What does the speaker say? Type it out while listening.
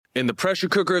In the pressure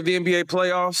cooker of the NBA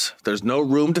playoffs, there's no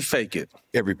room to fake it.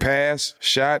 Every pass,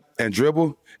 shot, and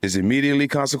dribble is immediately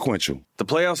consequential. The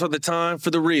playoffs are the time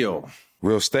for the real.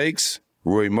 Real stakes,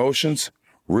 real emotions,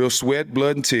 real sweat,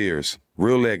 blood, and tears,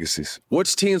 real legacies.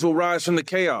 Which teams will rise from the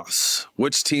chaos?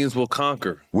 Which teams will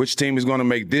conquer? Which team is going to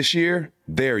make this year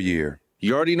their year?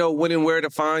 You already know when and where to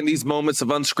find these moments of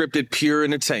unscripted, pure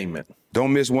entertainment.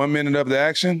 Don't miss 1 minute of the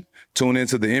action. Tune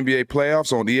into the NBA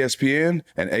playoffs on ESPN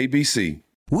and ABC.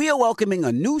 We are welcoming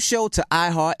a new show to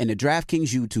iHeart and the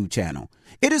DraftKings YouTube channel.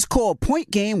 It is called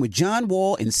Point Game with John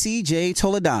Wall and CJ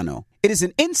Toledano. It is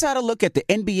an insider look at the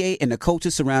NBA and the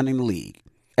coaches surrounding the league.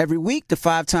 Every week, the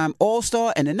 5-time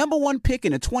All-Star and the number 1 pick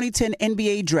in the 2010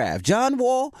 NBA Draft, John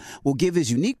Wall, will give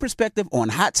his unique perspective on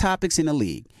hot topics in the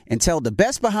league and tell the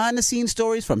best behind-the-scenes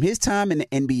stories from his time in the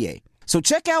NBA. So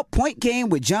check out Point Game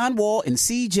with John Wall and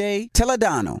CJ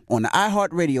Toledano on the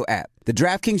iHeartRadio app, the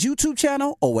DraftKings YouTube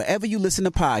channel, or wherever you listen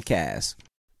to podcasts.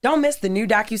 Don't miss the new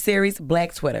docuseries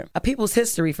Black Twitter, A People's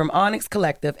History from Onyx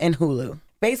Collective and Hulu.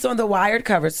 Based on the Wired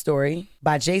cover story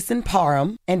by Jason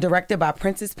Parham and directed by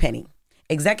Princess Penny.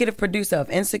 Executive producer of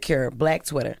Insecure, Black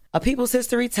Twitter. A People's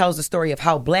History tells the story of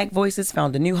how Black voices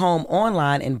found a new home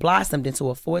online and blossomed into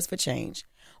a force for change,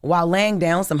 while laying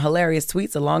down some hilarious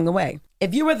tweets along the way.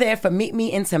 If you were there for Meet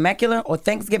Me in Temecula or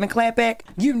Thanksgiving Clapback,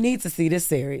 you need to see this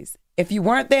series. If you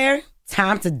weren't there,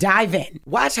 time to dive in.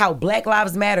 Watch how Black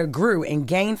Lives Matter grew and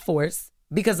gained force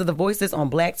because of the voices on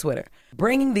Black Twitter,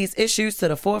 bringing these issues to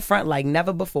the forefront like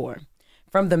never before.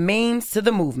 From the memes to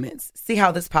the movements, see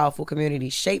how this powerful community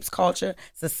shapes culture,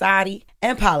 society,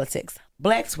 and politics.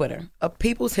 Black Twitter, A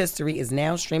People's History, is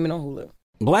now streaming on Hulu.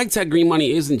 Black Tech Green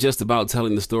Money isn't just about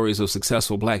telling the stories of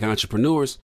successful Black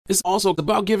entrepreneurs. It's also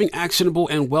about giving actionable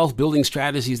and wealth-building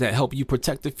strategies that help you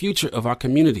protect the future of our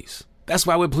communities. That's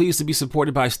why we're pleased to be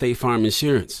supported by State Farm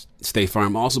Insurance. State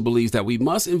Farm also believes that we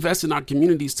must invest in our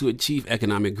communities to achieve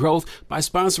economic growth by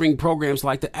sponsoring programs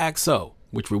like the ACT-SO,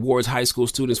 which rewards high school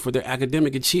students for their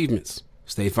academic achievements.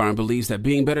 State Farm believes that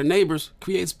being better neighbors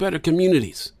creates better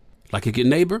communities. Like a good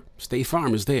neighbor, State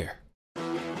Farm is there.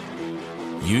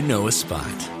 You know a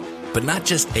spot, but not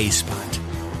just a spot,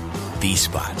 the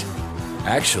spot.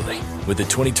 Actually, with the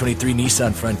 2023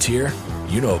 Nissan Frontier,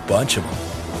 you know a bunch of them.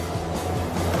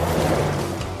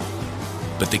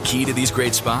 But the key to these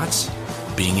great spots?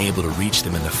 Being able to reach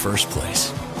them in the first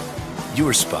place.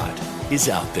 Your spot is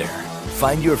out there.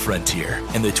 Find your Frontier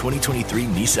in the 2023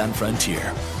 Nissan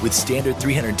Frontier with standard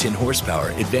 310 horsepower,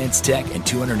 advanced tech, and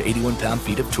 281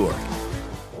 pound-feet of torque.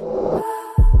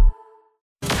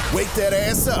 Wake that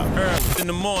ass up. Early in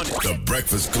the morning. The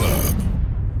Breakfast Club.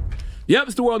 Yep,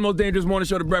 it's the world's most dangerous morning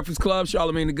show, The Breakfast Club.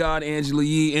 Charlamagne the God, Angela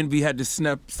Yee. Envy had to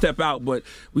step out, but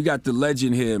we got the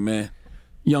legend here, man.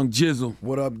 Young Jizzle.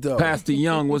 What up, though? Pastor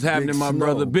Young, what's happening, my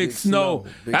brother? Big Snow.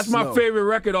 That's my favorite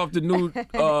record off the new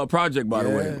project, by the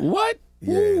way. What?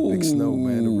 Yeah, Ooh. Big Snow,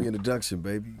 man. The reintroduction,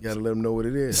 baby. You got to let them know what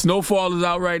it is. Snowfall is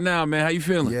out right now, man. How you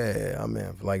feeling? Yeah, I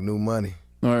mean, like new money.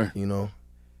 All right. You know?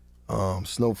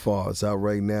 Snowfall is out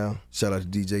right now. Shout out to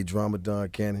DJ Drama, Don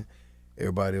Cannon.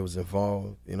 Everybody that was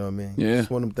involved, you know what I mean? Yeah. It's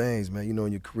one of them things, man. You know,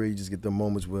 in your career, you just get them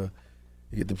moments where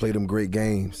you get to play them great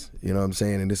games. You know what I'm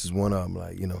saying? And this is one of them.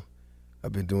 Like, you know,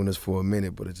 I've been doing this for a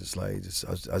minute, but it's just like,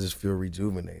 I just feel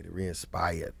rejuvenated,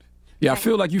 re-inspired. Yeah, I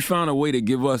feel like you found a way to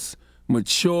give us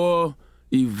mature,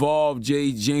 evolved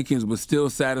Jay Jenkins, but still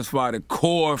satisfy the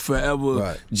core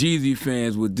forever Jeezy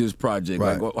fans with this project.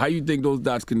 Right. Like, how you think those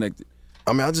dots connected?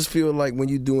 I mean, I just feel like when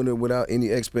you're doing it without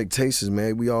any expectations,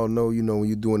 man, we all know, you know, when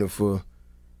you're doing it for,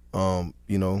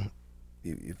 you know,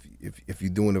 if you're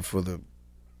doing it for the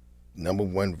number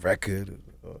one record,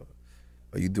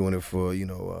 or you doing it for, you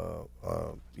know,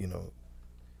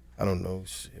 I don't know,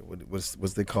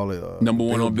 what's they call it? Number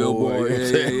one on Billboard. You know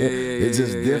it's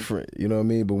just different, you know what I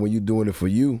mean? But when you're doing it for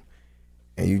you,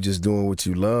 and you just doing what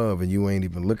you love, and you ain't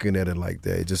even looking at it like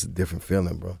that, it's just a different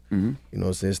feeling, bro. Mm-hmm. You know what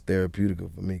I'm saying? It's therapeutic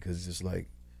for me, because it's just like,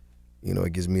 you know,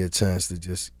 it gives me a chance to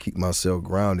just keep myself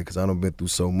grounded, because I done been through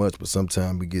so much, but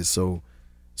sometimes we get so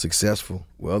successful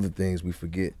with other things, we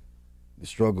forget the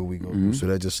struggle we go through. So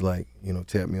that just like, you know,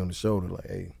 tap me on the shoulder, like,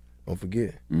 hey, don't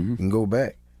forget, you can go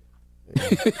back.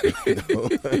 You know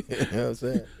what I'm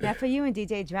saying? Now, for you and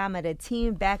DJ Drama to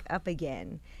team back up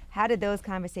again, how did those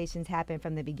conversations happen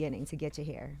from the beginning to get you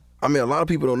here? I mean, a lot of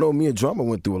people don't know me and Drama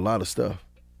went through a lot of stuff.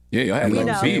 Yeah, y'all had a lot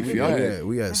of beef.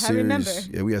 We had serious.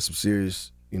 Yeah, we had some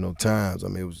serious, you know, times. I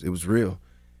mean, it was real,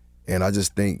 and I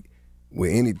just think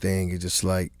with anything, it's just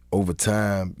like over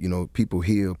time, you know, people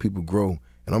heal, people grow,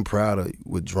 and I'm proud of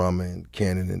what Drama and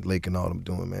Cannon and Lake and all them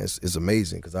doing, man. It's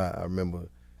amazing, because I remember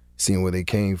seeing where they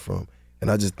came from, and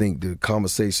I just think the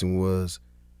conversation was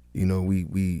you know,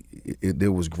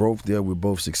 there was growth there. We're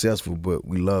both successful, but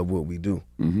we love what we do.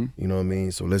 Mm-hmm. You know what I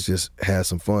mean? So let's just have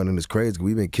some fun. And it's crazy.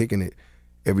 We've been kicking it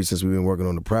ever since we've been working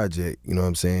on the project. You know what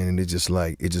I'm saying? And it's just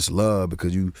love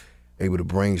because you able to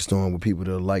brainstorm with people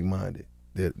that are like-minded,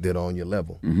 that are on your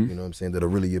level. Mm-hmm. You know what I'm saying? That are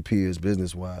really your peers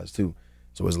business-wise too.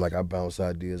 So it's like I bounce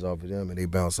ideas off of them and they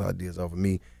bounce ideas off of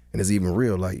me. And it's even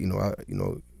real. Like,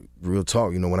 real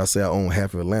talk. You know, when I say I own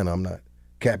half of Atlanta, I'm not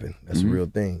capping. That's a real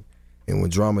thing. And when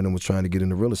Drama and them was trying to get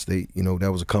into real estate, you know,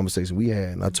 that was a conversation we had,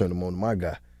 and I turned them on to my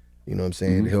guy. You know what I'm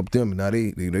saying? To help them. Now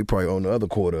they probably own the other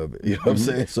quarter of it. You know what I'm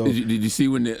saying? So did you see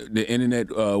when the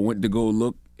internet went to go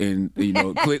look and, you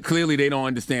know, clearly they don't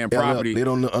understand property. They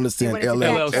don't understand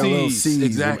LLCs.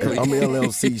 Exactly. I'm an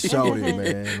LLC shouted,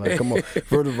 man. Like, come on.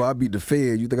 First of all, I beat the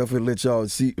Fed. You think I'm finna let y'all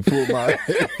pull my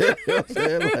you know what I'm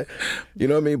saying? Like, you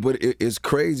know what I mean? But it's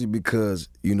crazy because,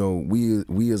 you know,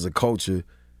 we as a culture,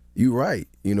 you right.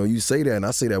 You know, you say that and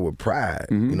I say that with pride.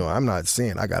 You know, I'm not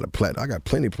saying I got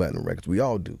plenty of platinum records. We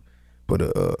all do. But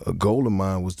a goal of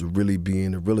mine was to really be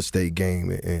in the real estate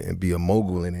game and be a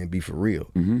mogul and be for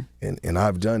real. And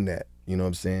I've done that, you know what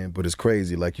I'm saying? But it's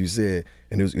crazy, like you said.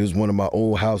 And it was one of my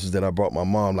old houses that I brought my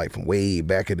mom, like from way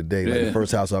back in the day. Like the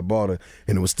first house I bought her,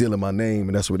 and it was still in my name,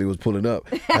 and that's what they was pulling up.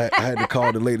 I had to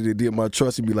call the lady that did my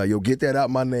trust and be like, yo, get that out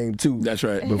my name too. That's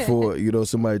right. Before, you know,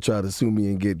 somebody tried to sue me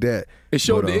and get that. It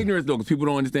showed the ignorance, though, because people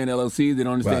don't understand LLCs. They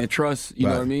don't understand trust. You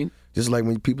know what I mean? Just like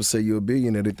when people say you're a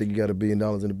billionaire, they think you got $1 billion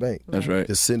in the bank. That's right.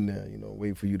 Just sitting there, you know,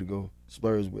 waiting for you to go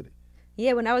splurge with it.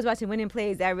 Yeah, when I was watching Winning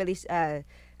Plays, that really,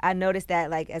 I noticed that,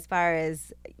 like, as far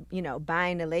as, you know,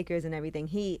 buying the Lakers and everything,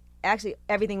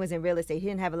 everything was in real estate. He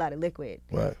didn't have a lot of liquid.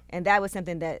 Right. And that was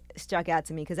something that struck out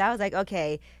to me because I was like,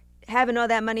 okay, having all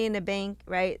that money in the bank,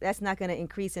 right, that's not going to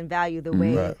increase in value the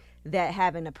way that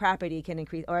having a property can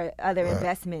increase or other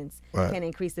investments can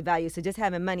increase the value. So just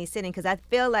having money sitting, because I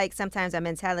feel like sometimes our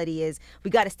mentality is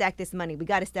we got to stack this money. We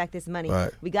got to stack this money.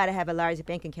 We got to have a large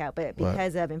bank account. But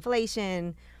because of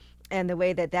inflation and the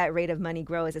way that rate of money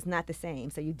grows, it's not the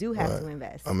same. So you do have to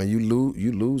invest. I mean,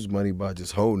 you lose money by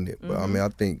just holding it. But I mean, I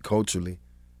think culturally,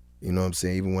 you know what I'm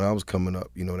saying, even when I was coming up,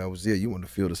 you know, that was it. You want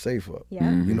to fill the safe up. Yeah.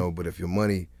 You know, but if your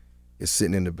money is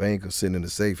sitting in the bank or sitting in the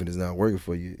safe and it's not working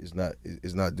for you, it's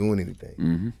not doing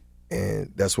anything.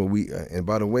 And that's what and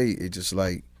by the way, it's just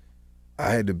like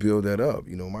I had to build that up.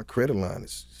 You know, my credit line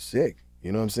is sick.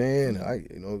 You know what I'm saying?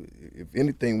 You know, if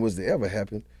anything was to ever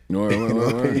happen,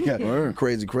 you got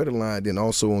crazy credit line. Then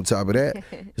also on top of that,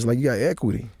 it's like you got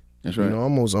equity. That's right. You know, I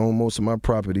almost own most of my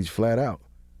properties flat out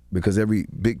because every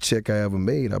big check I ever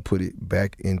made, I put it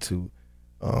back into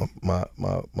my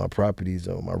properties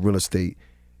or my real estate.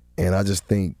 And I just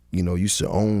think, you know, you should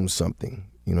own something.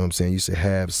 You know what I'm saying? You should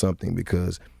have something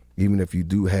because even if you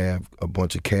do have a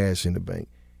bunch of cash in the bank,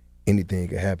 anything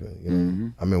can happen. You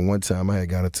know? I mean, one time I had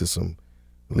got into some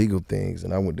legal things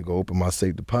and I went to go open my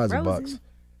safe deposit box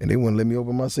and they wouldn't let me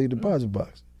open my safe deposit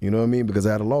box. You know what I mean? Because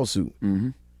I had a lawsuit.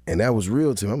 And that was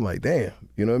real to me. I'm like, damn,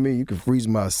 you know what I mean? You can freeze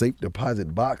my safe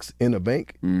deposit box in a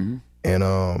bank. And,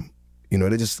 you know,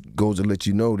 that just goes to let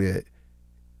you know that,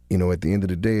 you know, at the end of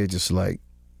the day, it's just like,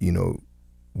 you know,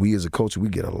 we as a culture, we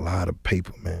get a lot of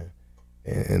paper, man.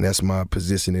 And that's my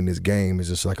position in this game. It's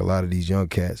just like a lot of these young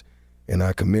cats, and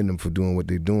I commend them for doing what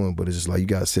they're doing, but it's just like you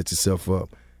got to set yourself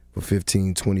up for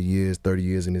 15, 20 years, 30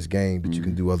 years in this game that you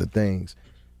can do other things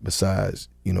besides,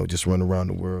 you know, just run around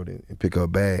the world and pick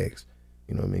up bags.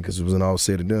 You know what I mean? Because it was all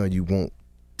said and done, you want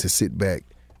to sit back,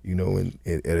 you know,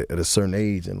 at a certain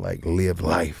age and, like, live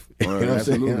life. You know what I'm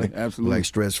saying? Absolutely. Like,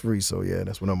 stress-free. So, yeah,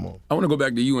 that's what I'm on. I want to go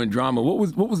back to you and Drama. What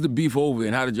was the beef over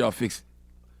and how did y'all fix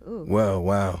it? Ooh. Well,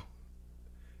 wow.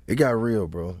 It got real,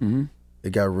 bro.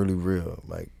 It got really real,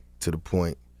 like, to the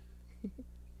point.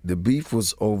 The beef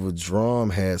was over Drum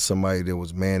had somebody that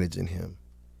was managing him.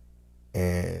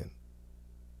 And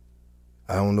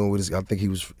I don't know what I think he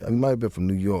might have been from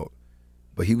New York,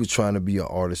 but he was trying to be an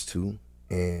artist too.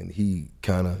 And he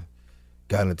kind of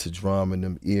got into Drum in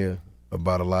them ear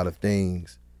about a lot of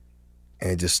things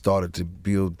and just started to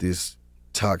build this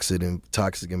toxic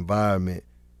environment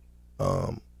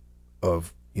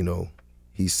of, you know,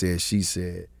 he said, she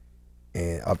said.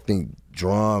 And I think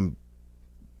Drum,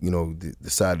 you know,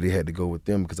 decided they had to go with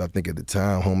them because I think at the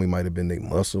time, homie might have been their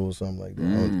muscle or something like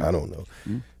that. I don't know.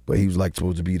 But he was like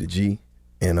supposed to be the G.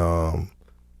 And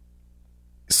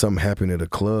something happened at a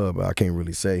club, I can't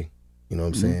really say. You know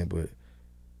what I'm saying? But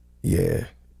yeah,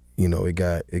 you know, it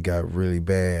got really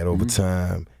bad over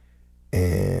time.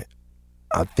 And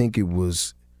I think it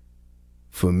was,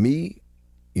 for me,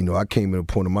 you know, I came at a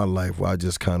point in my life where I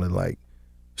just kind of like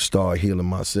started healing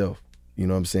myself. You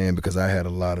know what I'm saying? Because I had a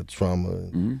lot of trauma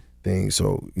and things.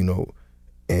 So, you know,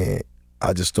 And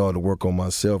I just started to work on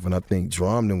myself, and I think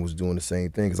Dromden was doing the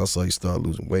same thing because I saw he started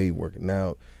losing weight, working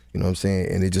out. You know what I'm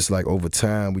saying? And it just like over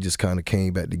time, we just kind of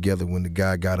came back together when the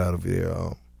guy got out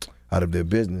of their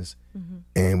business,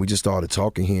 and we just started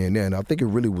talking here and there. And I think it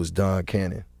really was Don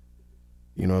Cannon.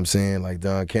 You know what I'm saying? Like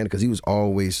Don Cannon, because he was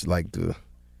always like the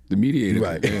mediator,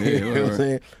 right? You know what I'm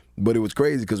saying? But it was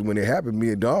crazy because when it happened, me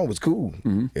and Don was cool,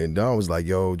 and Don was like,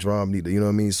 "Yo, Drum need to," you know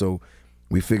what I mean? So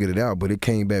we figured it out, but it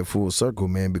came back full circle,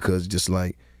 man, because just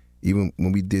like, even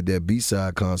when we did that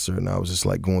B-side concert and I was just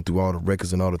like going through all the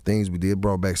records and all the things we did,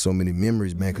 brought back so many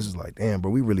memories, man, because it's like, damn,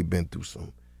 bro, we really been through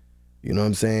some, you know what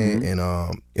I'm saying?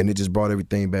 And it just brought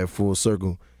everything back full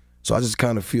circle. So I just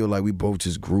kind of feel like we both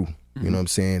just grew, you know what I'm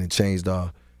saying, and changed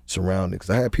our surroundings. Because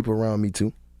I had people around me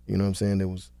too, you know what I'm saying? There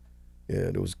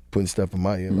was putting stuff in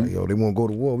my ear, like, yo, they want to go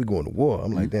to war, we going to war.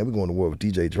 I'm like, damn, we going to war with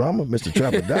DJ Drama, Mr.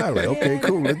 Trapper Die. Like, okay,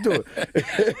 cool, let's do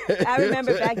it. I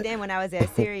remember back then when I was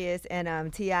at Sirius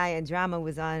and T.I. and Drama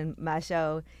was on my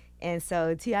show. And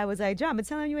so T.I. was like, Drama,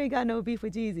 tell him you ain't got no beef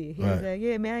with Jeezy. He was like,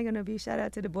 yeah, man, I ain't gonna be. Shout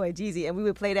out to the boy Jeezy. And we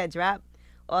would play that drop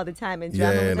all the time. And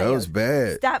Drama was like, that was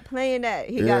bad. Stop playing that.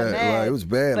 He got mad. Right, it was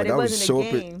bad. But like, it wasn't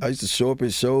a game. I used to show up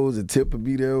at shows and Tip would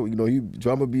be there. You know,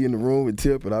 Drama be in the room with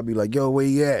Tip, and I'd be like, yo, where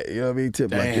you at? You know what I mean?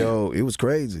 Tip like, yo, it was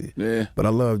crazy. Yeah. But I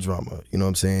love Drama. You know what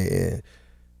I'm saying?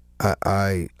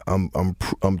 And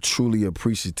I'm truly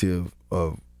appreciative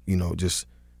of, you know, just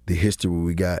the history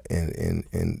we got and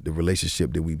the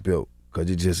relationship that we built, because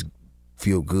it just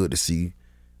feel good to see,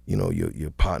 you know,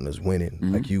 your partners winning,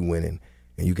 like you winning.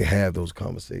 And you can have those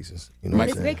conversations. You know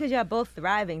and it's great because y'all both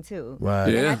thriving too.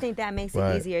 Right. And I think that makes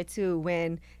it easier too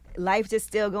when life just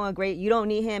still going great. You don't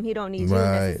need him, he don't need you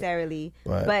necessarily.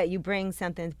 Right. But you bring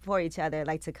something for each other,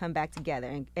 like to come back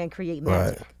together and create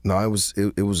magic. Right. No, it was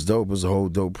dope. It was a whole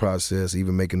dope process.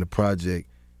 Even making the project,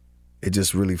 it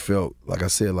just really felt, like I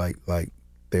said, like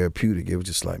therapeutic. It was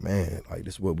just like, man, like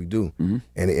this is what we do.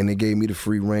 And it gave me the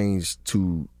free range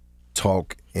to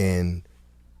talk and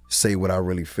say what I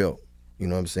really felt. You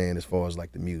know what I'm saying? As far as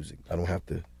like the music, I don't have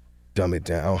to dumb it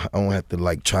down. I don't have to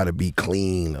like try to be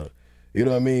clean or, you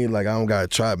know what I mean? Like I don't gotta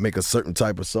try to make a certain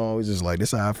type of song. It's just like,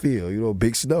 this is how I feel. You know,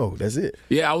 Big Snow. That's it.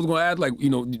 Yeah, I was gonna add, like, you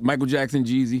know, Michael Jackson,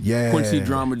 Jeezy, Quincy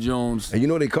Drama Jones. And you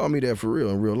know they call me that for real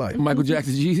in real life. Michael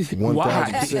Jackson, Jeezy.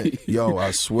 1000%. Yo,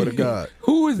 I swear to God.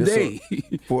 Who is they?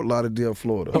 Fort Lauderdale,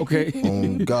 Florida. Okay.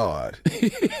 On God.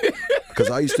 Because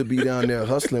I used to be down there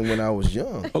hustling when I was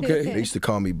young. Okay. They used to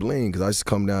call me Bling because I used to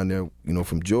come down there, you know,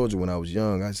 from Georgia when I was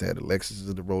young. I used to have the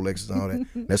Lexuses, the Rolexes, and all that.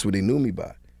 That's what they knew me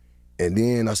by. And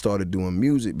then I started doing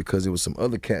music because there was some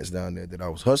other cats down there that I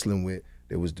was hustling with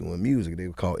that was doing music. They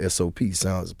were called SOP,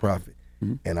 Sounds of Profit.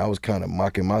 And I was kind of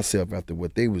mocking myself after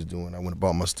what they was doing. I went and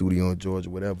bought my studio in Georgia,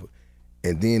 whatever.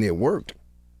 And then it worked.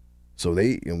 So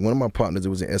and one of my partners that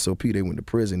was in SOP, they went to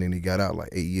prison and he got out like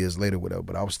 8 years later, whatever.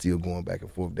 But I was still going back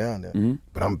and forth down there.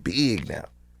 But I'm big now.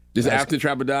 This after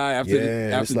Trapper Die,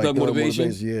 after like Thug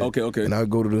Motivation? Yeah. Okay. And I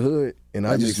go to the hood and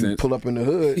I just pull up in the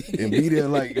hood and be there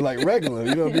like regular,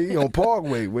 you know what I mean? On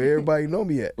Parkway where everybody know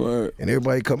me at. Word. And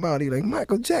everybody come out, he like,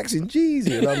 Michael Jackson,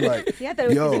 Jeezy. And I'm like, See, I thought it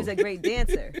was because he was a great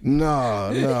dancer. Nah.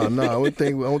 Only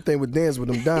thing with dance with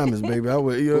them diamonds, baby. I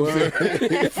would, you know what I'm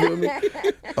saying? You feel me?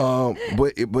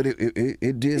 But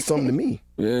it did something to me.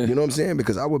 Yeah. You know what I'm saying?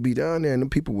 Because I would be down there and them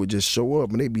people would just show up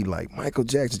and they'd be like, Michael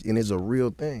Jackson, and it's a real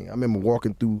thing. I remember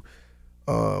walking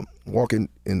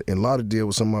in Lauderdale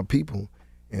with some of my people,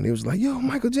 and it was like, yo,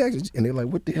 Michael Jackson. And they're like,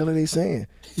 what the hell are they saying?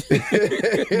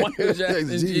 Michael Jackson,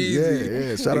 Jeezy.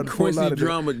 Yeah. Shout out to Quincy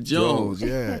Drama Jones.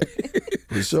 Yeah.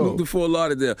 For sure. Snoop the Fort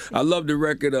Lauderdale. I love the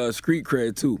record Street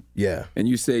Cred too. Yeah. And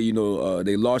you say, you know,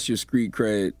 they lost your street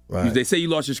cred. Right. They say you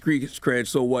lost your street cred,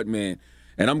 so what, man?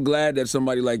 And I'm glad that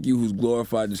somebody like you who's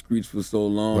glorified the streets for so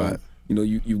long, right. You know,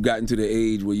 you've gotten to the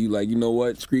age where you like, you know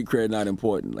what, street cred not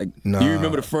important. Like, nah. Do you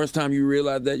remember the first time you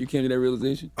realized that? You came to that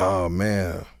realization? Oh,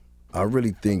 man. I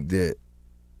really think that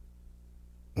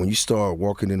when you start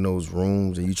walking in those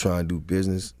rooms and you try and do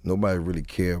business, nobody really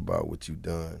care about what you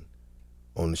done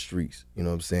on the streets. You know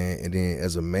what I'm saying? And then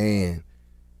as a man,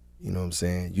 you know what I'm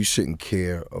saying, you shouldn't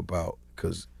care about,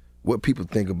 because what people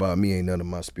think about me ain't none of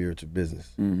my spiritual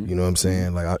business. Mm-hmm. You know what I'm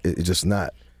saying? Like, it's just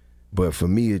not. But for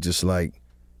me, it's just like,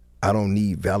 I don't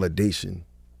need validation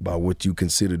by what you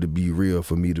consider to be real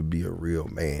for me to be a real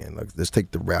man. Like, let's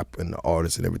take the rap and the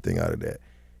artists and everything out of that.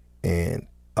 And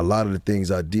a lot of the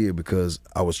things I did because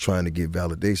I was trying to get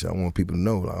validation. I want people to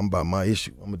know, like, I'm about my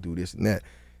issue. I'm gonna do this and that.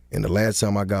 And the last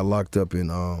time I got locked up in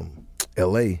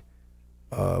L.A.,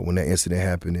 when that incident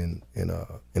happened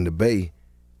in the Bay,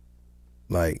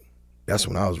 like, that's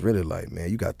when I was really like, man,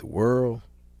 you got the world,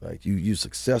 like you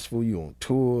successful, you on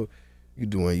tour, you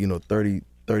doing, you know, 30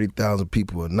 30,000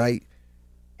 people a night,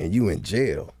 and you in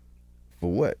jail for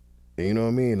what? And you know what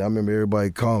I mean? I remember everybody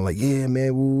calling like, yeah,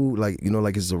 man, woo, like, you know,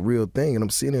 like it's a real thing. And I'm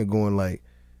sitting there going like,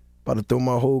 about to throw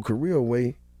my whole career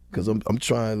away because I'm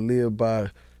trying to live by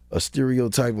a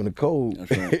stereotype and a code.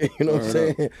 That's right. You know what I'm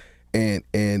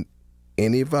saying?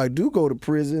 And if I do go to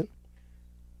prison,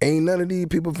 ain't none of these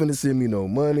people finna send me no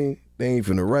money. They ain't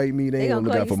finna write me. They ain't gonna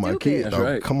look out for my kids. That's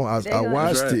right. Come on, I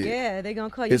watched it. Yeah, they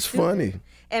gonna call you It's stupid. funny.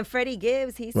 And Freddie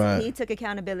Gibbs, he took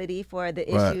accountability for the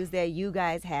issues that you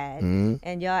guys had,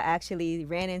 and y'all actually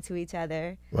ran into each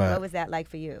other. Right. What was that like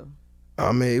for you?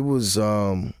 I mean, it was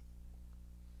the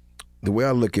way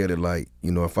I look at it. Like,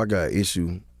 you know, if I got an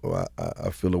issue or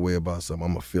I feel a way about something,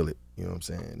 I'm gonna feel it. You know what I'm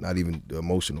saying? Not even the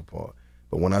emotional part,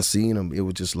 but when I seen him, it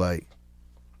was just like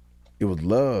it was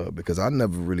love because I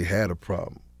never really had a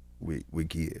problem with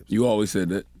Gibbs. You always said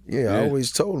that. Yeah, I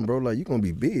always told him, bro, like, you're going to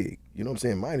be big. You know what I'm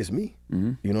saying? Minus me.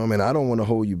 You know what I mean? I don't want to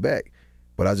hold you back.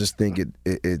 But I just think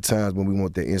at times when we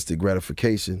want that instant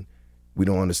gratification, we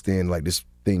don't understand, like, this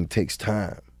thing takes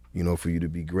time, you know, for you to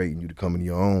be great and you to come into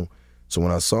your own. So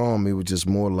when I saw him, it was just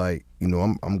more like, you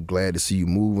know, I'm glad to see you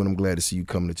moving. I'm glad to see you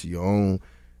coming into your own.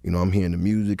 You know, I'm hearing the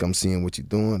music. I'm seeing what you're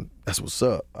doing. That's what's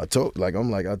up. I told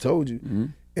you.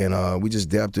 And we just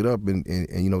dapped it up and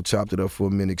you know, chopped it up for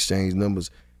a minute, exchanged numbers,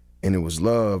 and it was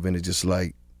love. And it's just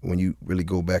like, when you really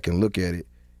go back and look at it,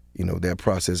 you know, that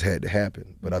process had to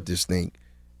happen. But I just think,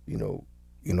 you know,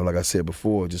 like I said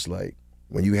before, just like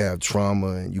when you have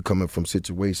trauma and you coming from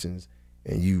situations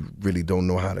and you really don't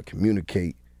know how to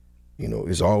communicate, you know,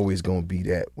 it's always gonna be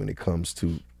that when it comes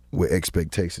to what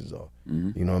expectations are.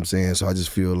 You know what I'm saying? So I just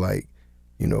feel like,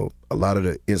 you know, a lot of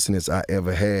the incidents I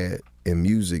ever had in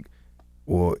music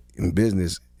or in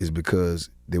business is because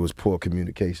there was poor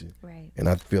communication. Right. And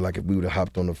I feel like if we would have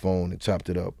hopped on the phone and chopped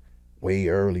it up way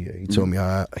earlier, he told me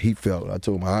how he felt, I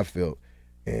told him how I felt,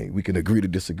 and we can agree to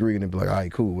disagree and then be like, all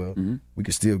right, cool, well, we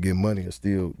can still get money and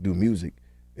still do music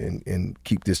and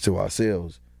keep this to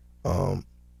ourselves.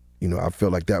 You know, I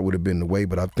felt like that would have been the way,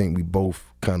 but I think we both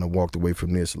kind of walked away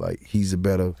from this like he's a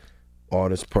better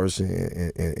artist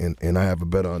person and I have a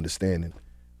better understanding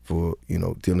for, you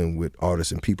know, dealing with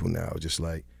artists and people now. Just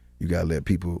like you gotta let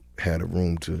people have the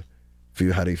room to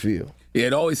feel how they feel. Yeah,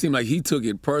 it always seemed like he took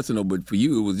it personal, but for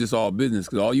you, it was just all business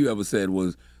because all you ever said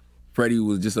was Freddie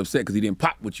was just upset because he didn't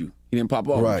pop with you. He didn't pop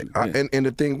off with you. Yeah. And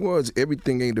the thing was,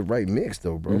 everything ain't the right mix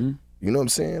though, bro. You know what I'm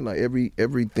saying? Like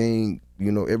everything,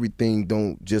 you know, everything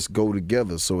don't just go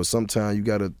together. So sometimes you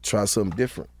gotta try something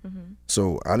different.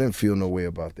 So I didn't feel no way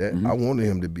about that. I wanted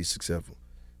him to be successful.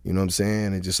 You know what I'm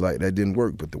saying? And just like that didn't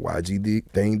work, but the YG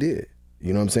thing did.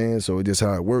 You know what I'm saying? So it's just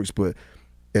how it works. But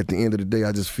at the end of the day,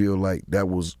 I just feel like that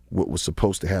was what was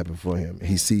supposed to happen for him.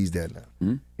 He sees that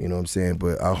now. You know what I'm saying?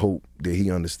 But I hope that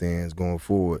he understands going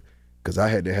forward, because I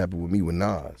had that happen with me with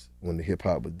Nas when the hip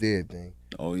hop was dead thing.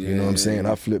 Oh, yeah. You know what I'm saying?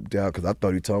 I flipped out because I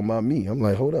thought he talking about me. I'm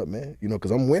like, hold up, man. You know, because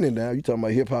I'm winning now. You talking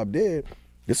about hip hop dead.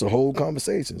 It's a whole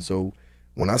conversation. So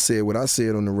when I said what I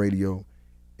said on the radio,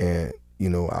 and you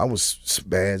know, I was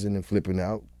spazzing and flipping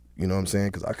out, you know what I'm saying?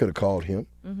 Because I could have called him.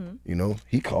 You know,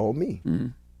 he called me.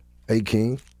 Hey,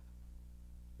 King,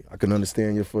 I can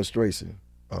understand your frustration,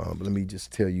 but let me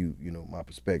just tell you, you know, my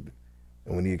perspective.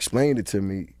 And when he explained it to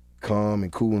me, calm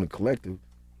and cool and collective,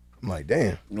 I'm like,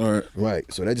 damn. All right.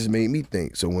 Right. So that just made me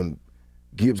think. So when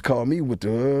Gibbs called me with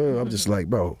the, I'm just like,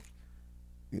 bro,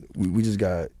 we just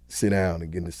got to sit down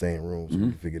and get in the same room so we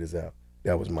can figure this out.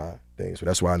 That was my thing. So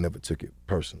that's why I never took it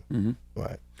personal.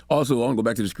 Right. Also, I want to go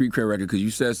back to the Street Cred record because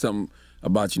you said something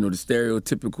about, you know, the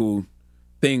stereotypical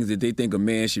things that they think a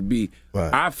man should be.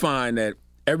 Right. I find that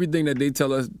everything that they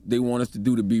tell us they want us to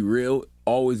do to be real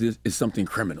always is something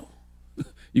criminal.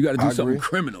 You got to do something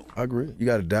criminal. I agree. You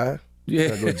got to die. Yeah. You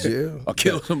got to go to jail. Or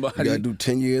kill somebody. You got to do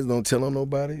 10 years, don't tell on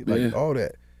nobody. Like, all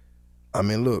that. I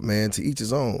mean, look, man, to each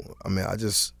his own. I mean, I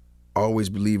just always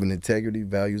believe in integrity,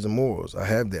 values, and morals. I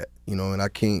have that, you know, and I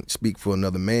can't speak for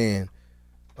another man.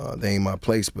 They ain't my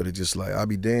place, but it's just like, I'd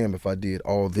be damned if I did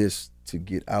all this to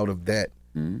get out of that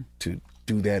to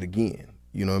do that again.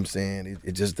 You know what I'm saying?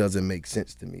 It just doesn't make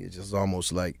sense to me. It's just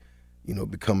almost like, you know,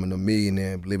 becoming a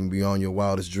millionaire, living beyond your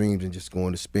wildest dreams and just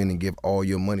going to spend and give all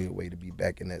your money away to be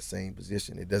back in that same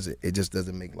position. It just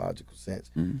doesn't make logical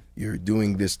sense. You're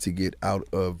doing this to get out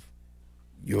of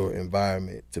your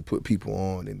environment, to put people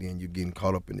on, and then you're getting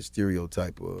caught up in the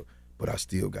stereotype of, but I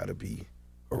still gotta be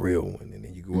a real one. And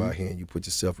then you go out here and you put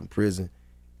yourself in prison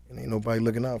and ain't nobody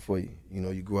looking out for you. You know,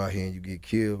 you go out here and you get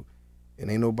killed and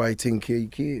ain't nobody taking care of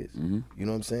your kids. You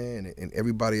know what I'm saying? And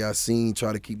everybody I seen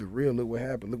try to keep it real. Look what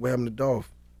happened. Look what happened to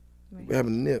Dolph. Look what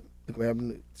happened to Nip. Look what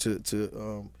happened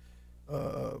to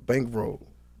Bankroll.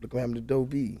 Look what happened to Doe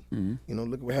B. You know,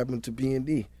 look what happened to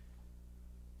B&D.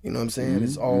 You know what I'm saying?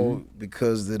 It's all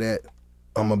because of that.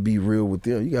 I'm going to be real with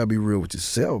them. You got to be real with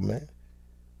yourself, man.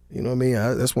 You know what I mean?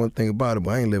 That's one thing about it,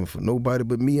 but I ain't living for nobody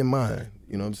but me and mine.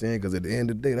 You know what I'm saying? Because at the end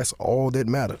of the day, that's all that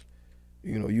matters.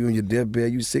 You know, you in your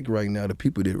deathbed, you sick right now. The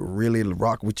people that really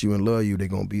rock with you and love you, they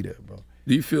going to be there, bro.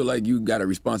 Do you feel like you got a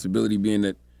responsibility being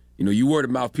that, you know, you were the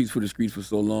mouthpiece for the streets for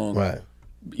so long? Right.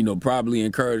 You know, probably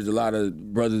encouraged a lot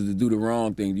of brothers to do the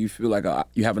wrong thing. Do you feel like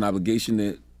you have an obligation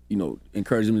to, you know,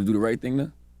 encourage them to do the right thing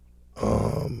now?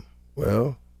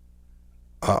 Well,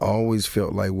 I always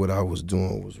felt like what I was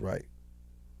doing was right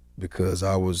because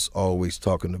I was always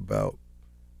talking about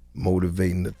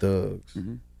motivating the thugs.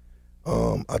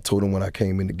 I told them when I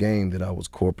came in the game that I was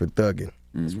corporate thugging.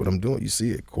 That's what I'm doing. You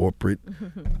see it, corporate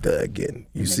thugging.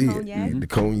 You see it. The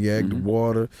cognac, the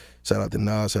water. Shout out to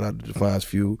Nas, shout out to Defiance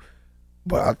Fuel.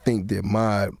 But I think that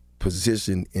my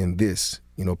position in this,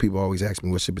 you know, people always ask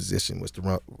me, what's your position? What's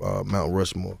the Mount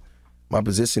Rushmore? My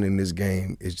position in this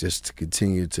game is just to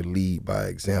continue to lead by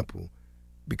example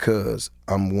because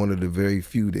I'm one of the very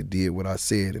few that did what I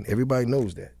said, and everybody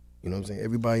knows that. You know what I'm saying?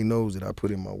 Everybody knows that I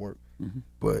put in my work.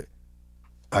 But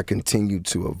I continue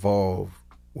to evolve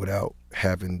without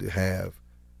having to have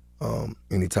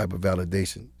any type of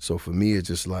validation. So for me, it's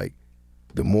just like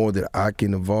the more that I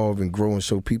can evolve and grow and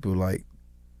show people like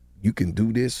you can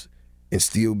do this and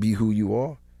still be who you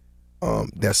are,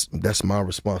 that's my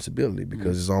responsibility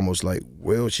because it's almost like,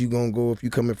 well, she gonna go if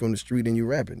you coming from the street and you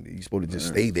rapping. You supposed to just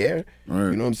stay there? Right.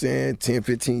 You know what I'm saying? 10,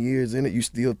 15 years in it, you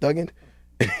still thugging?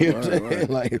 You know what I'm saying?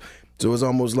 Like, so it's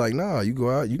almost like, nah, you go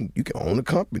out, you can own a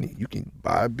company, you can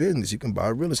buy a business, you can buy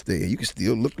real estate, and you can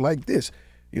still look like this.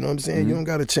 You know what I'm saying? You don't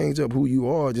got to change up who you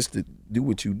are just to do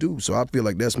what you do. So I feel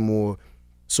like that's more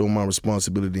so my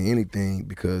responsibility than anything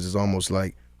because it's almost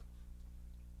like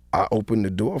I opened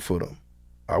the door for them.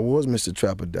 I was Mr.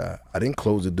 Trap or Die. I didn't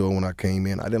close the door when I came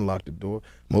in. I didn't lock the door.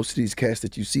 Most of these cats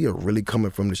that you see are really coming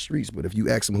from the streets, but if you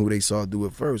ask them who they saw do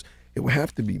it first, it would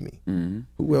have to be me.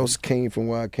 Who else came from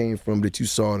where I came from that you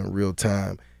saw it in real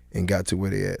time and got to where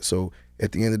they at? So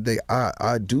at the end of the day,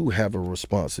 I do have a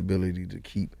responsibility to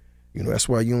keep, you know, that's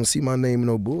why you don't see my name in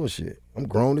no bullshit. I'm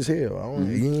grown as hell. I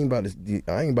ain't about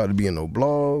to be in no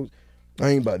blogs. I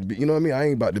ain't about to be, you know what I mean? I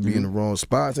ain't about to be in the wrong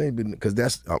spots.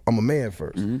 Because I'm a man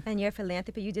first. And your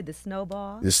philanthropy, you did the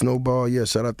Snowball? The Snowball, yeah.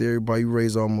 Shout out to everybody. You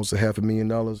raised almost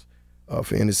 $500,000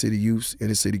 for inner city youth,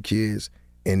 inner city kids.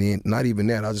 And then not even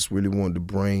that, I just really wanted to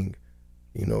bring,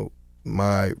 you know,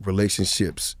 my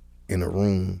relationships in a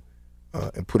room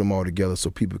and put them all together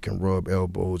so people can rub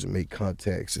elbows and make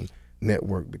contacts and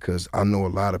network because I know a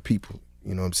lot of people,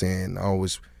 you know what I'm saying? I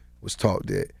always was taught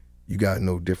that you got to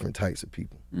know different types of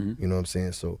people, you know what I'm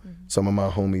saying? So some of my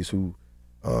homies who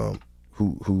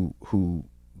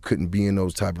couldn't be in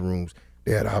those type of rooms,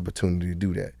 they had an opportunity to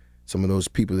do that. Some of those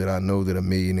people that I know that are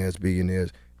millionaires,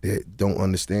 billionaires, that don't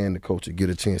understand the culture get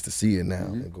a chance to see it now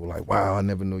and go like, wow, I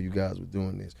never know you guys were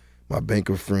doing this. My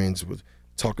banker friends was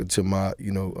talking to my,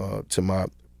 you know, to my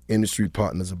industry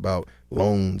partners about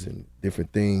loans and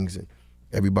different things, and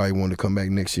everybody wanted to come back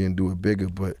next year and do it bigger.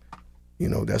 But you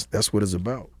know, that's what it's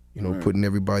about. You know, putting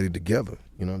everybody together.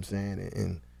 You know what I'm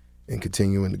saying, and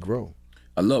continuing to grow.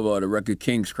 I love the record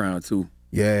King's Crown too.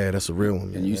 Yeah, that's a real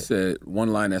one. And you said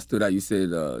one line that stood out. You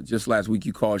said just last week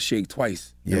you called Shake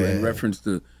twice. Yeah. In reference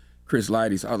to Chris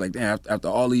Lighty. So I was like, damn, after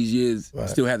all these years,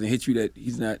 still hasn't hit you that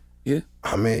he's not here?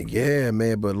 I mean, yeah,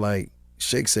 man, but like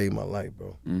Shake saved my life,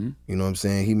 bro. You know what I'm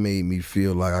saying? He made me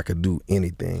feel like I could do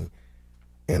anything.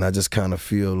 And I just kind of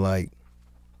feel like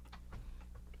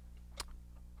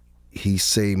he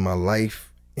saved my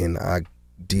life and I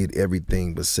did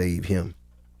everything but save him.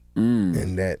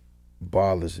 And that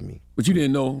bothers me. But you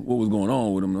didn't know what was going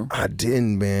on with him, though? I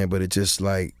didn't, man, but it's just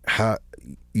like how,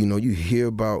 you know, you hear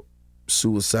about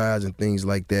suicides and things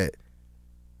like that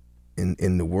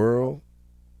in the world,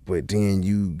 but then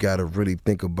you gotta really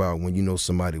think about when you know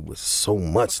somebody with so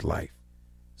much life,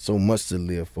 so much to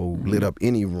live for, lit up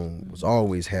any room, was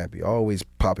always happy, always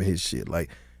popping his shit. Like,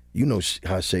 you know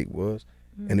how Shake was.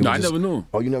 And it was I never knew.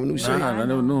 Oh, you never knew Shake? Nah, I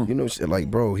never knew. You know, like,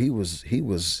 bro, he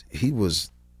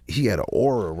had an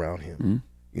aura around him.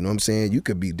 You know what I'm saying? You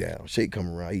could be down. Shake come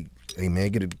around. Hey man,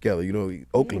 get it together. You know,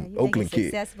 Oakland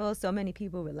kid. Successful. So many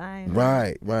people relying.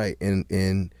 Right.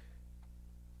 And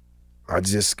I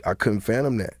couldn't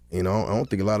fathom that. You know, I don't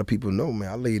think a lot of people know, man.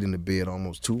 I laid in the bed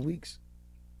almost 2 weeks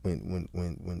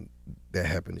when that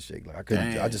happened to Shake. Like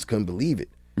I just couldn't believe it.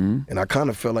 And I kind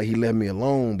of felt like he left me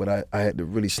alone, but I had to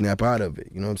really snap out of it.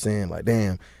 You know what I'm saying? Like,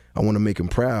 damn, I want to make him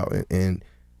proud. And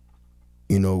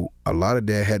you know, a lot of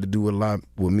that had to do a lot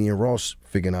with me and Ross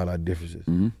figuring out our differences.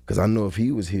 Because I know if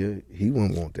he was here, he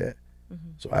wouldn't want that.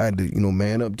 So I had to,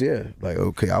 man up there. Like,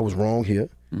 okay, I was wrong here.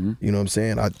 You know what I'm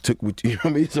saying? I took what, you know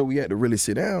what I mean? So we had to really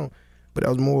sit down. But that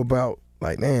was more about,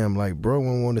 like, damn, like, bro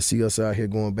wouldn't want to see us out here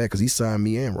going back because he signed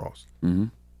me and Ross. You know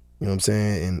what I'm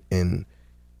saying? And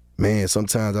man,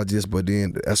 sometimes but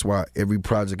then that's why every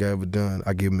project I ever done,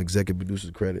 I give him executive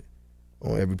producer's credit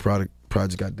on every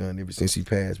project I've done ever since he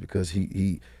passed, because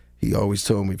he always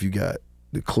told me, if you got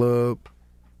the club,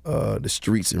 the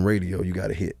streets, and radio, you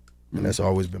got a hit. And that's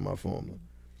always been my formula.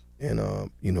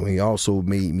 And, he also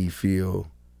made me feel,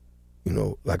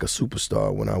 like a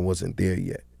superstar when I wasn't there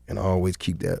yet. And I always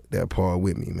keep that part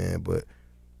with me, man. But,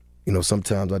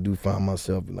 sometimes I do find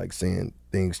myself like saying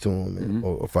things to him, and,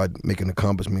 or if I make an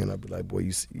accomplishment, I'd be like, boy,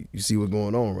 you see what's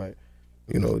going on, right?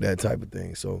 That type of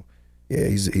thing. So, yeah,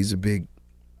 he's a big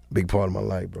part of my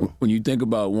life, bro. When you think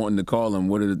about wanting to call him,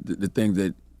 what are the things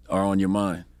that are on your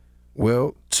mind?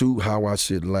 Well, how I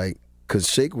should, because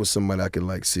Shake was somebody I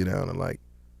could, sit down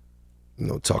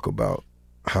and, talk about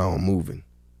how I'm moving,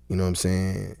 you know what I'm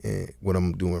saying, and what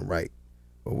I'm doing right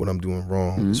or what I'm doing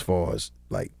wrong as far as,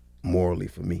 morally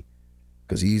for me.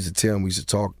 Because he used to tell me, we used to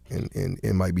talk, and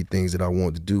it might be things that I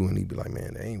want to do, and he'd be like,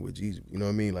 man, that ain't with Jeezy. You know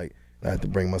what I mean? Like, I have to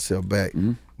bring myself back.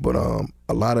 But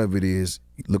a lot of it is,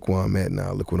 look where I'm at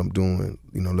now, look what I'm doing,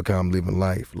 look how I'm living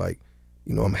life.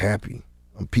 I'm happy,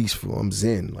 I'm peaceful, I'm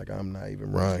zen. Like, I'm not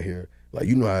even around here. Like,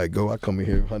 you know how I go, I come in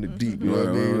here 100 deep, you know what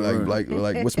I mean?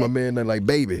 Like what's my man name? Like,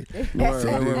 baby.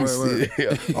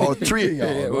 All three of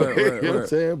y'all. You know what I'm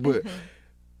saying? But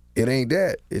it ain't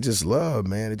that. It's just love,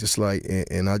 man. It's just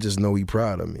and I just know he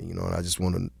proud of me, and I just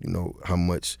want to, how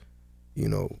much, it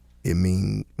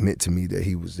meant to me that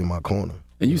he was in my corner.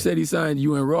 And you said he signed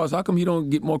you and Ross. How come he don't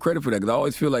get more credit for that? Because I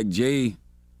always feel like Jay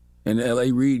and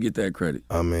L.A. Reid get that credit.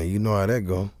 I mean, you know how that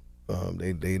go.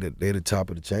 They the top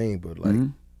of the chain, but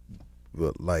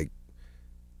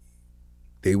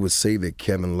they would say that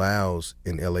Kevin Lyles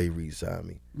and L.A. Reid signed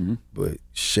me, but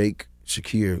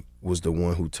Shakir was the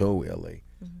one who told L.A.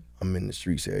 I'm in the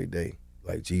streets every day,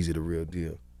 like Jeezy the real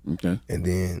deal. Okay. And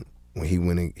then when he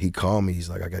went in, he called me. He's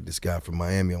like, I got this guy from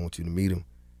Miami. I want you to meet him.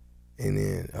 And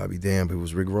then I'll be damned, it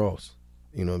was Rick Ross.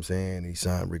 You know what I'm saying? He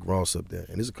signed Rick Ross up there.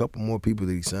 And there's a couple more people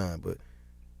that he signed, but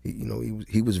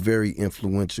he was very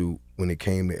influential when it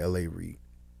came to L.A. Reid,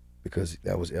 because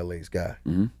that was L.A.'s guy.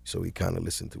 So he kind of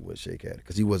listened to what Shake had,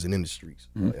 because he wasn't in the streets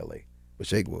of L.A., but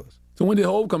Shake was. So when did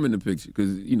Hov come in the picture?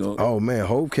 Because Oh man,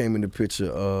 Hov came in the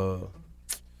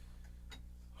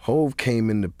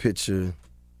picture.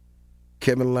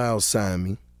 Kevin Lyles signed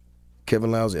me.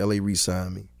 Kevin Lyles, L.A. Reid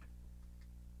signed me.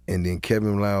 And then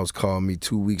Kevin Lyles called me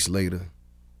 2 weeks later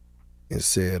and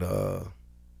said, I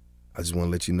just want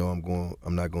to let you know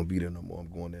I'm not going to be there no more.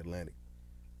 I'm going to Atlantic.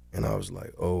 And I was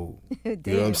like, oh, you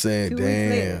know what I'm saying?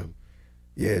 Damn.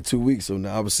 Yeah, 2 weeks. So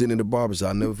now I was sitting in the barbershop.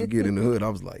 I'll never forget, in the hood. I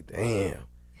was like, damn.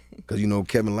 Because,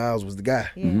 Kevin Lyles was the guy.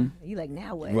 Yeah. You like,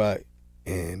 now what? Right.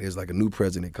 And there's like a new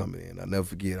president coming in. I'll never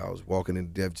forget, I was walking in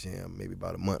the Def Jam maybe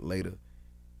about a month later,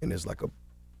 and there's like a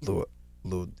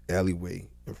little alleyway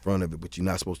in front of it, but you're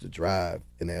not supposed to drive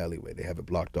in the alleyway. They have it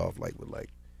blocked off with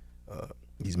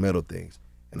these metal things.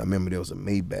 And I remember there was a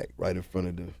Maybach right in front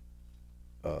of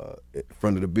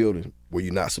the building where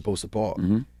you're not supposed to park.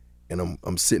 And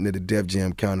I'm sitting at the Def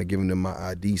Jam counter giving them my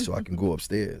ID so I can go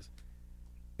upstairs.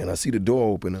 And I see the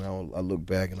door open, and I look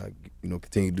back, and I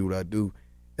continue to do what I do.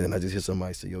 And then I just hear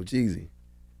somebody say, yo, Jeezy.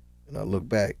 And I look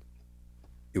back.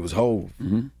 It was Hov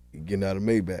getting out of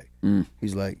Maybach.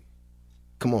 He's like,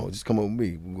 come on, just come on with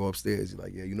me. We can go upstairs. He's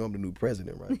like, yeah, I'm the new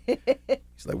president, right?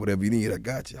 He's like, whatever you need, I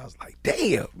got you. I was like,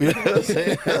 damn. You know what I'm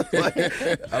saying?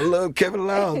 I love Kevin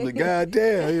Lyles, but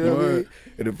goddamn, you know what I mean?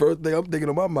 And the first thing I'm thinking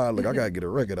in my mind, I got to get a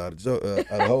record out of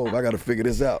Hov. I got to figure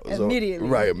this out. Immediately.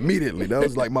 So, right, immediately. That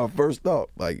was like my first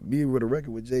thought, me with a record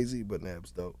with Jay-Z, but that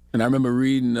was dope. And I remember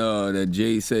reading that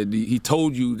Jay said he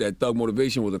told you that Thug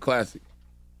Motivation was a classic.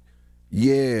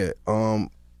 Yeah,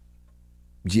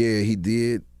 he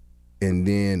did. And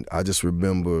then I just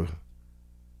remember,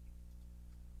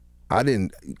 I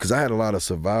didn't, because I had a lot of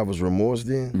survivor's remorse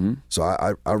then, so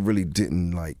I really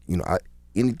didn't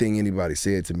anything anybody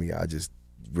said to me, I just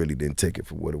really didn't take it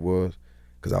for what it was,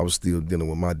 because I was still dealing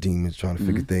with my demons, trying to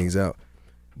figure things out.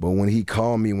 But when he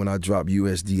called me when I dropped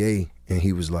USDA, and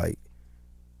he was like,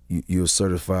 you're a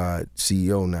certified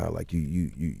CEO now, like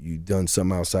you done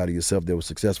something outside of yourself that was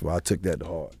successful, I took that to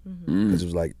heart, because it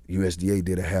was like USDA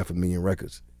did 500,000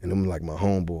 records. And them like my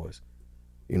homeboys,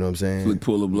 you know what I'm saying? Flick,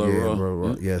 Pull, Blow,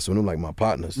 Raw. Yeah, so them like my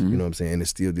partners, you know what I'm saying? And it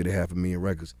still did 500,000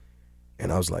 records.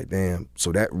 And I was like, damn.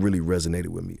 So that really resonated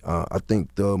with me. I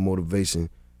think Thug Motivation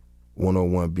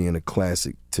 101 being a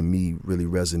classic to me really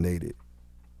resonated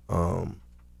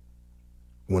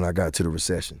when I got to the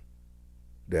Recession,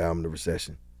 the album The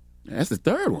Recession. That's the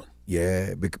third one.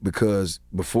 Yeah, because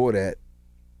before that,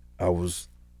 I was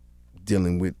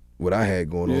dealing with what I had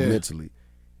going on mentally.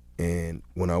 And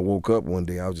when I woke up one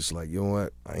day, I was just like, you know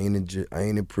what? I ain't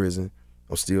in prison.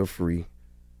 I'm still free.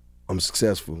 I'm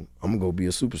successful. I'm gonna go be a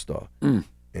superstar. And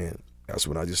that's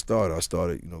when I just started. I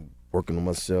started, working on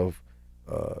myself,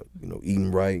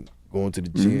 eating right, going to the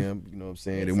gym. You know what I'm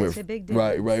saying? It went a big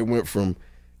difference. Right.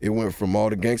 It went from all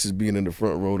the gangsters being in the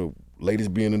front row to ladies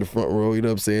being in the front row. You know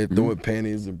what I'm saying? Throwing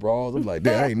panties and bras. I'm like,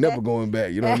 damn, I ain't never going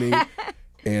back. You know what I mean?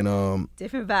 And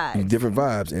different vibes. Different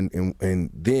vibes. And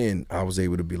then I was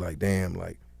able to be like, damn,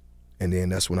 like, and then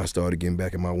that's when I started getting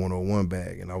back in my 101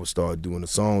 bag, and I would start doing the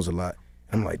songs a lot.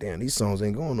 I'm like, damn, these songs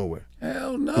ain't going nowhere.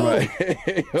 Hell no. Right.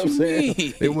 You know what I'm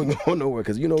saying? They wouldn't go nowhere.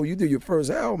 Because, you do your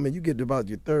first album and you get to about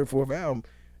your third, fourth album,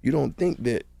 you don't think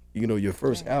that, your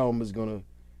first album is going to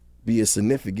be as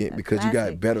significant because you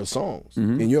got better songs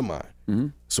in your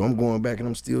mind. So I'm going back and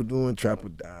I'm still doing Trap or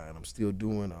Die, and I'm still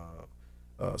doing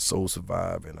Soul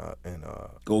Survive and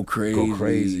Go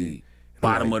Crazy.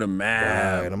 Bottom of the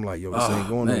Map. Right. And I'm like, yo, this ain't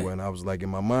going nowhere. And I was like, in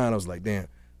my mind, I was like, damn.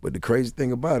 But the crazy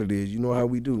thing about it is, you know how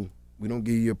we do. We don't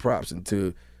give you your props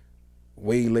until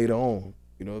way later on.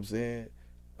 You know what I'm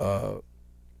saying?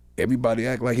 Everybody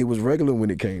act like it was regular when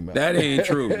it came out. That ain't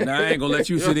true. Now, I ain't gonna let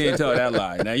you sit there and tell that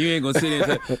lie. Now, you ain't gonna sit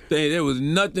there and say, there was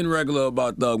nothing regular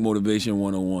about Thug Motivation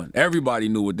 101. Everybody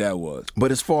knew what that was.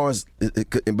 But as far as,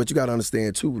 but you gotta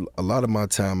understand too, a lot of my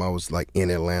time I was like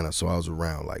in Atlanta, so I was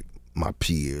around like my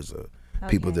peers or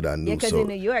people that I knew. Yeah, because in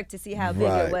New York, to see how big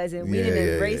it was, and we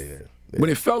didn't embrace. But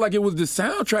it felt like it was the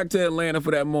soundtrack to Atlanta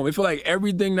for that moment. It felt like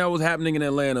everything that was happening in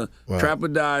Atlanta, Trap or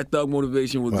Die, Thug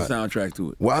Motivation was the soundtrack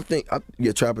to it. Well, I think,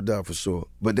 Trap or Die for sure.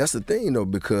 But that's the thing, though,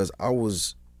 because I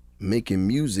was making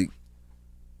music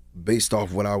based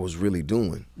off what I was really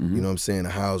doing. You know what I'm saying?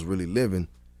 How I was really living,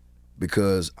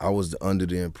 because I was under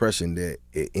the impression that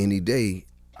at any day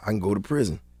I can go to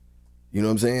prison. You know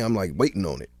what I'm saying? I'm like waiting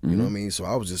on it. You know what I mean? So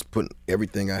I was just putting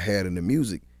everything I had in the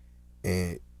music,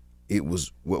 and it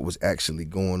was what was actually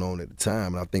going on at the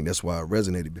time. And I think that's why it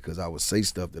resonated, because I would say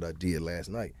stuff that I did last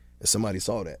night, and somebody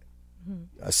saw that.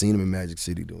 I seen him in Magic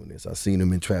City doing this. I seen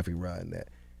him in Traffic riding that.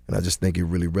 And I just think it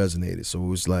really resonated. So it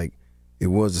was like, it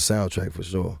was the soundtrack for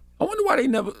sure. I wonder why they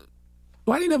never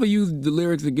used the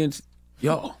lyrics against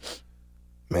y'all.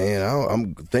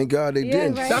 Man, thank God they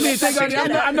didn't. Right. I mean, thank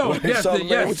God. I know. Yes. I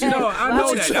know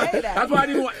that. That's why I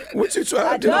didn't want. What you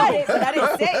trying to do? I it, but I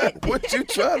didn't say it. What you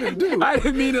trying to do? I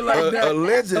didn't mean it like that.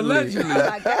 Allegedly.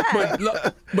 Oh my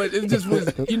God. But it just was,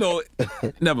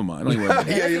 never mind. Don't even worry about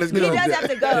it. Let's He go. does have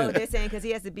to go, they're saying, because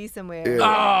he has to be somewhere.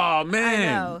 Oh, man. I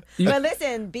know. But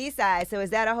listen, B-side, so is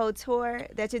that a whole tour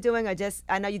that you're doing, or just,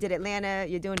 I know you did Atlanta,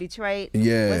 you're doing Detroit.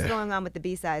 Yeah. What's going on with the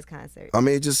B-sides concert? I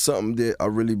mean, it's just something that I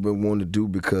really been wanting to do,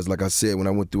 because, like I said, when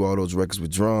I went through all those records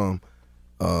with Drum,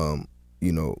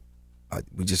 we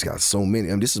just got so many.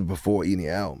 I mean, this is before any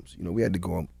albums. We had to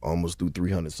go almost through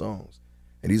 300 songs.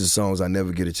 And these are songs I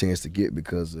never get a chance to get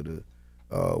because of the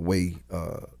way,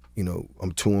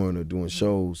 I'm touring or doing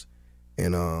shows.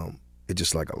 And it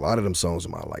just like a lot of them songs are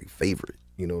my like favorite,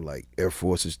 like Air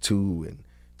Forces 2 and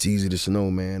Jeezy the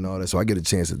Snowman and all that. So I get a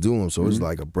chance to do them. So it's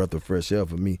like a breath of fresh air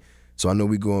for me. So I know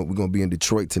we're gonna be in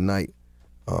Detroit tonight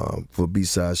for a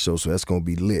B-side show. So that's gonna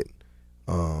be lit.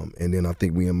 And then I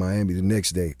think we in Miami the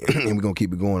next day, and we're gonna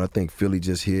keep it going. I think Philly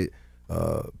just hit,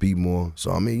 Be More.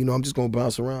 So I mean, I'm just gonna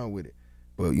bounce around with it.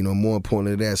 But more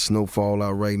importantly than that, Snowfall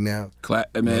out right now. Man,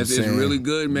 it's really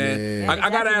good, man. Yeah. I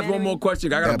gotta ask one more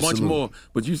question. I got a bunch more.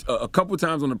 But you a couple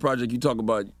times on the project, you talk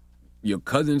about your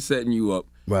cousin setting you up,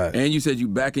 right? And you said you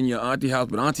back in your auntie house,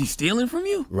 but auntie's stealing from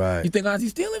you, right? You think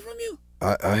auntie's stealing from you?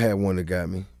 I had one that got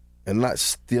me. And not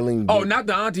stealing. Oh, not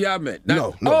the auntie I met.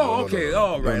 No. Okay.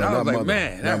 All right. I was like, mother.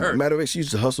 Man, that hurt. Matter of fact, she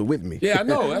used to hustle with me. Yeah, I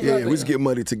know. We used to get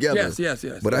money together. Yes.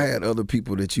 But I had other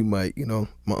people that you might, my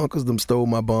uncles them stole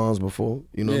my bonds before.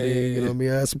 You know what I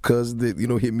mean? I had some cousins that,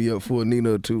 hit me up for a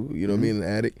Nina or two, you know what I mean, in the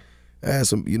attic. I had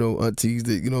some, aunties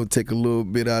that, take a little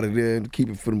bit out of there and keep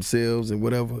it for themselves and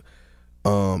whatever.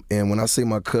 And when I say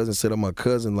my cousin set up my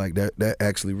cousin, like that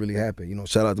actually really happened.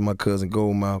 Shout out to my cousin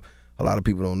Goldmouth. A lot of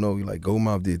people don't know. Like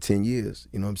Goldmouth did 10 years.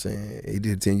 You know what I'm saying? He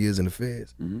did 10 years in the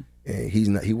feds, and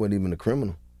he wasn't even a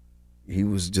criminal. He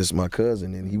was just my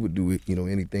cousin, and he would do it,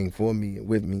 anything for me and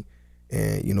with me.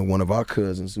 And one of our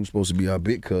cousins, who's supposed to be our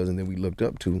big cousin that we looked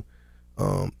up to,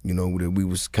 that we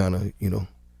was kind of,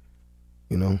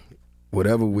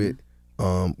 whatever with,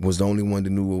 was the only one that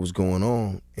knew what was going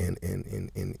on, and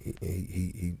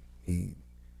he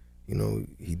you know,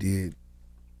 he did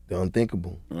the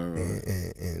unthinkable.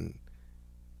 And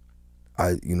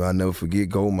I never forget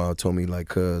Goldmouth told me, like,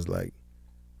 cuz, like,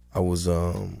 I was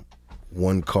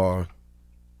one car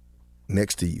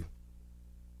next to you,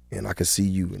 and I could see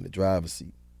you in the driver's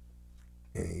seat.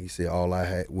 And he said all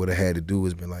I would have had to do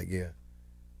was been like, yeah.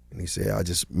 And he said, I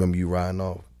just remember you riding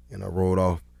off, and I rode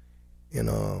off,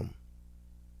 and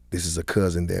this is a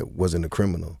cousin that wasn't a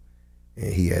criminal,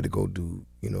 and he had to go do,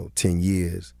 10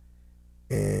 years.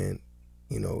 And,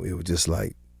 it was just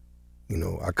like,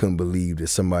 I couldn't believe that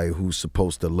somebody who's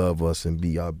supposed to love us and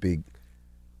be our big,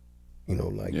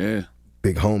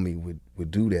 big homie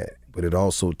would do that. But it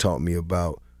also taught me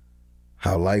about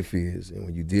how life is, and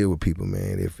when you deal with people,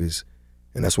 man,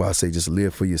 and that's why I say just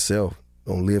live for yourself.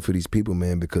 Don't live for these people,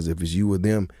 man, because if it's you or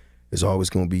them, it's always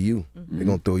gonna be you. Mm-hmm. They're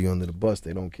gonna throw you under the bus.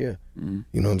 They don't care. Mm-hmm.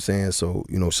 You know what I'm saying? So,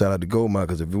 shout out to Goldmouth,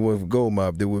 because if it wasn't for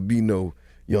Goldmouth, there would be no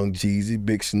Young Jeezy,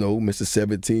 Big Snow, Mr.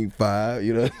 17-5,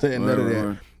 you know what I'm saying? None of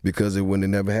that. Because it wouldn't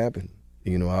have never happened.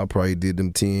 I probably did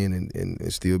them 10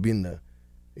 and still been there.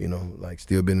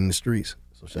 Still been in the streets.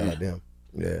 So shout out to them.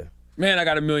 Yeah. Man, I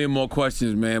got a million more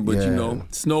questions, man. But,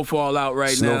 Snowfall out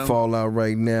right now. Snowfall out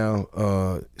right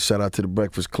now. Shout out to the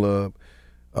Breakfast Club.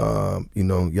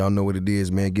 Y'all know what it is,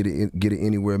 man. Get it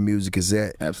anywhere music is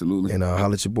at. Absolutely. And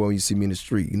holler at your boy when you see me in the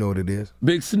street. You know what it is.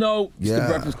 Big Snow, it's the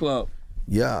Breakfast Club.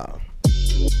 Yeah.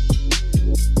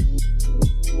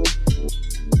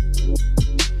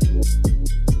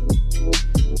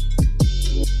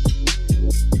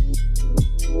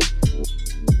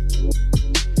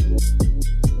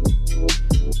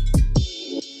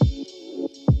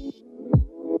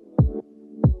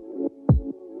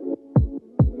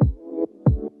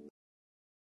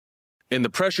 In the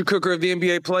pressure cooker of the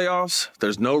NBA playoffs,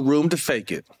 there's no room to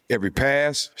fake it. Every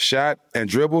pass, shot, and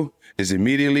dribble is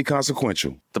immediately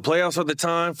consequential. The playoffs are the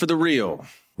time for the real.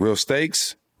 Real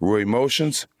stakes, real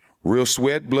emotions, real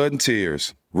sweat, blood, and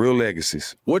tears, real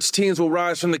legacies. Which teams will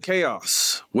rise from the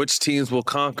chaos? Which teams will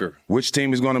conquer? Which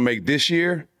team is going to make this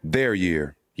year their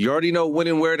year? You already know when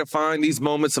and where to find these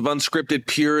moments of unscripted,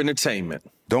 pure entertainment.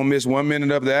 Don't miss 1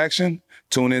 minute of the action.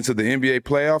 Tune into the NBA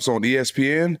playoffs on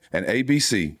ESPN and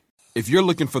ABC. If you're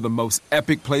looking for the most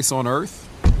epic place on earth,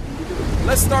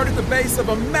 let's start at the base of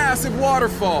a massive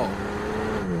waterfall.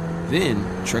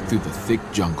 Then trek through the thick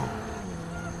jungle.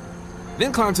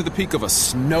 Then climb to the peak of a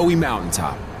snowy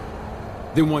mountaintop.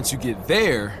 Then once you get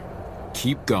there,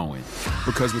 keep going.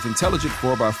 Because with intelligent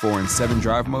 4x4 and 7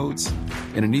 drive modes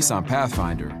and a Nissan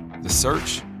Pathfinder, the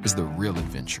search is the real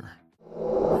adventure.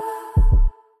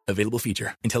 Available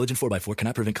feature. Intelligent 4x4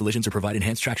 cannot prevent collisions or provide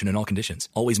enhanced traction in all conditions.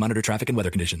 Always monitor traffic and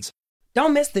weather conditions.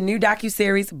 Don't miss the new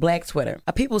docuseries Black Twitter,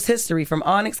 A People's History from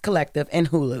Onyx Collective and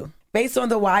Hulu. Based on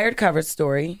the Wired cover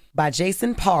story by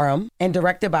Jason Parham and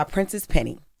directed by Princess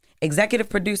Penny. Executive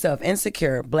producer of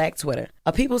Insecure, Black Twitter.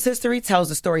 A People's History tells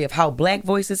the story of how Black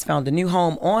voices found a new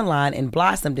home online and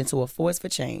blossomed into a force for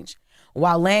change,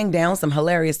 while laying down some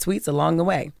hilarious tweets along the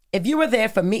way. If you were there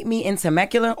for Meet Me in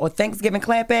Temecula or Thanksgiving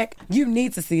Clapback, you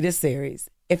need to see this series.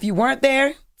 If you weren't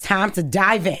there, time to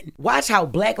dive in. Watch how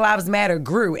Black Lives Matter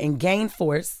grew and gained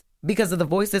force because of the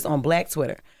voices on Black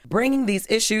Twitter, bringing these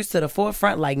issues to the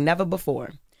forefront like never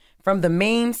before. From the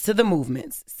memes to the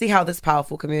movements, see how this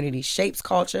powerful community shapes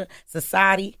culture,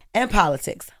 society, and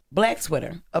politics. Black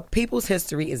Twitter, A People's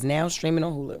History is now streaming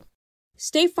on Hulu.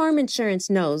 State Farm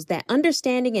Insurance knows that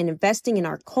understanding and investing in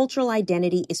our cultural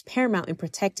identity is paramount in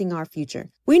protecting our future.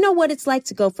 We know what it's like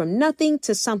to go from nothing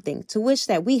to something, to wish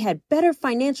that we had better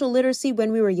financial literacy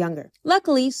when we were younger.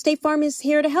 Luckily, State Farm is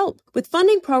here to help with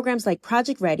funding programs like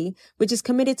Project Ready, which is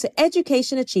committed to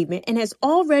education achievement and has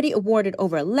already awarded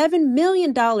over $11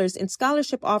 million in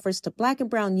scholarship offers to Black and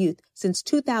brown youth since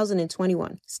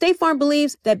 2021. State Farm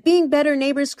believes that being better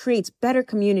neighbors creates better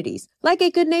communities. Like a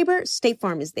good neighbor, State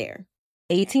Farm is there.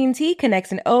 AT&T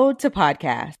connects an ode to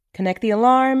podcast. Connect the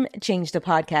alarm, change the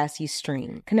podcast you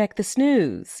stream. Connect the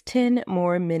snooze, 10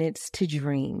 more minutes to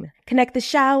dream. Connect the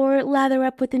shower, lather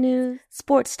up with the news,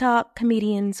 sports talk,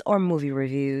 comedians, or movie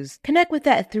reviews. Connect with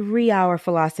that 3-hour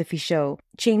philosophy show.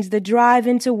 Change the drive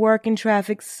into work and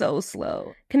traffic so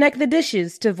slow. Connect the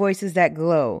dishes to voices that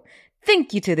glow.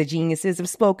 Thank you to the geniuses of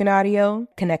spoken audio.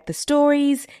 Connect the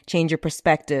stories, change your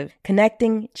perspective.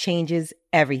 Connecting changes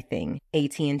everything.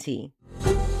 AT&T.